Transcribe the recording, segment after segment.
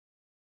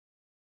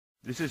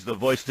This is the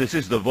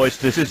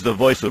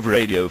voice of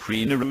Radio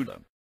Free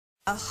Neruda.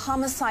 A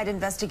homicide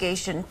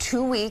investigation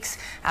 2 weeks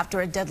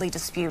after a deadly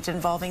dispute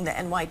involving the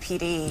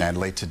NYPD. And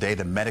late today,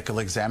 the medical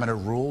examiner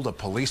ruled a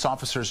police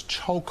officer's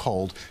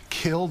chokehold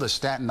killed a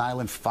Staten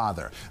Island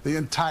father. The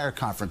entire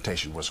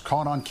confrontation was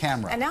caught on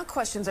camera. And now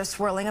questions are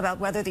swirling about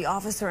whether the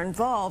officer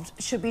involved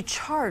should be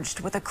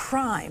charged with a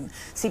crime.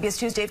 CBS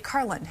 2's Dave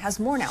Carlin has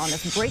more now on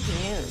this breaking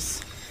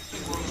news.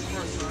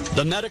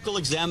 The medical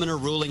examiner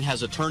ruling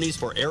has attorneys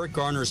for Eric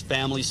Garner's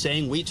family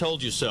saying, "We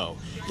told you so."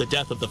 The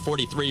death of the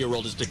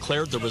 43-year-old is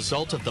declared the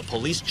result of the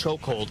police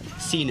chokehold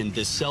seen in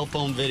this cell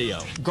phone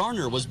video.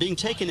 Garner was being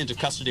taken into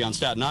custody on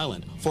Staten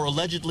Island for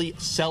allegedly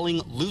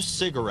selling loose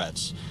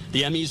cigarettes.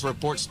 The ME's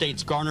report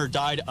states Garner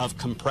died of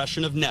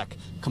compression of neck,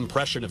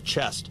 compression of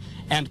chest,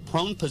 and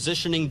prone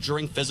positioning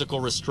during physical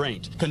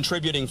restraint.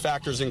 Contributing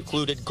factors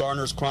included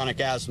Garner's chronic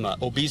asthma,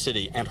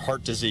 obesity, and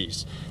heart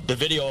disease. The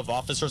video of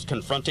officers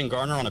confronting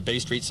Garner on a Bay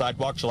Street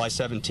sidewalk July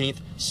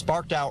 17th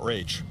sparked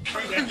outrage.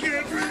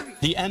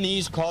 The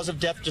ME's cause of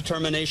death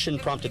determination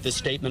prompted this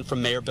statement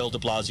from Mayor Bill de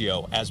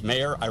Blasio. "As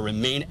mayor, I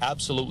remain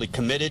absolutely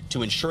committed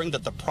to ensuring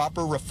that the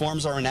proper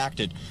reforms are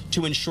enacted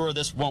to ensure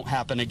this won't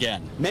happen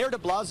again." Mayor de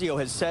Blasio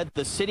has said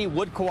the city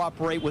would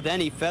cooperate with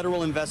any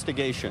federal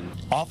investigation.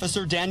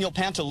 Officer Daniel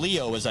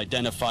Pantaleo is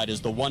identified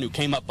as the one who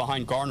came up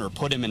behind Garner,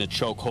 put him in a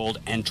chokehold,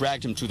 and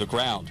dragged him to the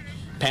ground.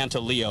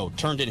 Pantaleo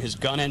turned in his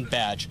gun and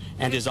badge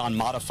and is on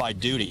modified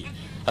duty.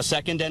 A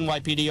second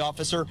NYPD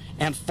officer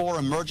and 4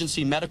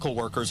 emergency medical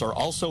workers are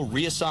also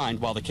reassigned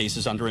while the case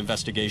is under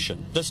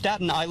investigation. The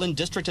Staten Island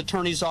District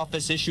Attorney's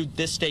Office issued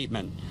this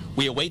statement: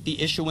 "We await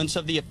the issuance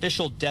of the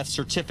official death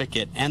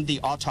certificate and the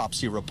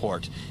autopsy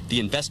report.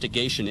 The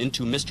investigation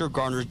into Mr.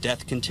 Garner's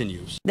death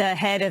continues." The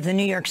head of the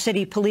New York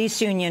City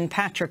Police Union,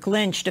 Patrick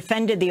Lynch,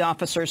 defended the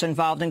officers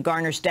involved in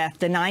Garner's death,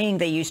 denying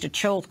they used a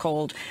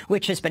chokehold,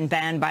 which has been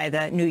banned by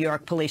the New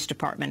York Police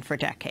Department for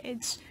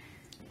decades.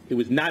 It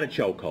was not a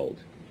chokehold.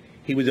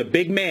 He was a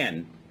big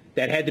man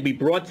that had to be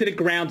brought to the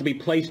ground to be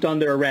placed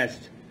under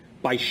arrest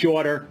by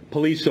shorter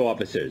police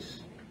officers.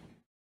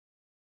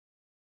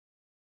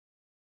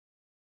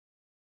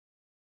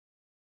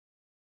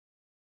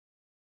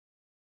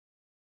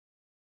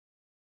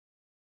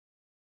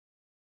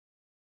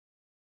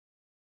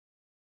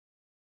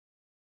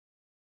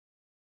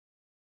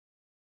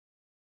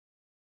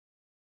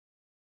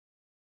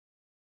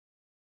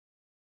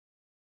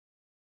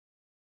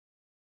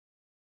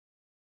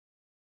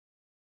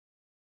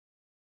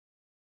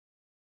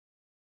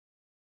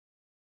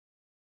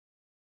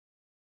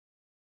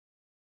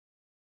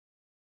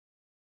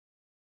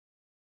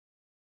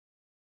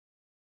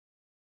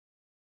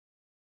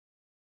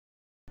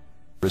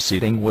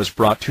 Proceeding was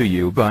brought to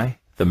you by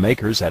the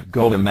makers at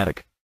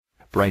Golematic.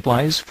 Bright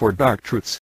lies for dark truths.